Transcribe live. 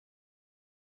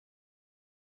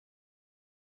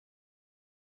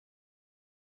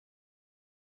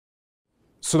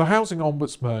So the Housing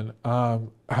Ombudsman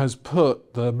has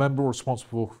put the member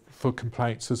responsible for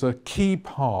complaints as a key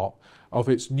part of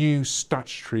its new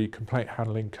statutory complaint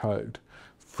handling code.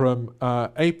 From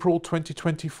April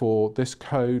 2024, this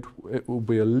code, it will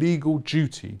be a legal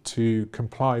duty to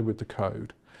comply with the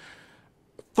code.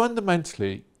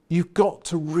 Fundamentally, you've got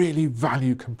to really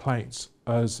value complaints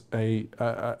as a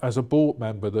board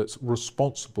member that's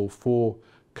responsible for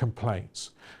complaints.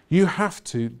 You have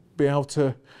to be able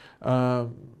to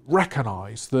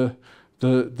recognise the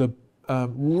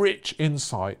rich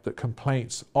insight that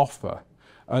complaints offer,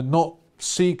 and not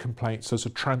see complaints as a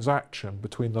transaction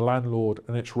between the landlord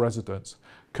and its residents.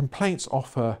 Complaints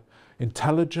offer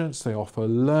intelligence, they offer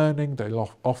learning, they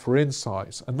offer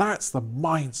insights, and that's the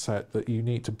mindset that you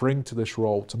need to bring to this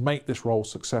role to make this role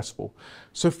successful.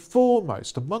 So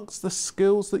foremost, amongst the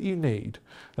skills that you need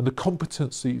and the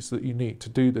competencies that you need to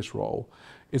do this role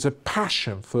is a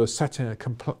passion for setting a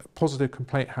positive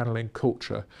complaint handling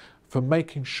culture, for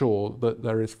making sure that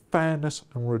there is fairness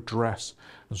and redress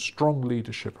and strong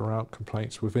leadership around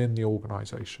complaints within the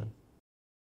organisation.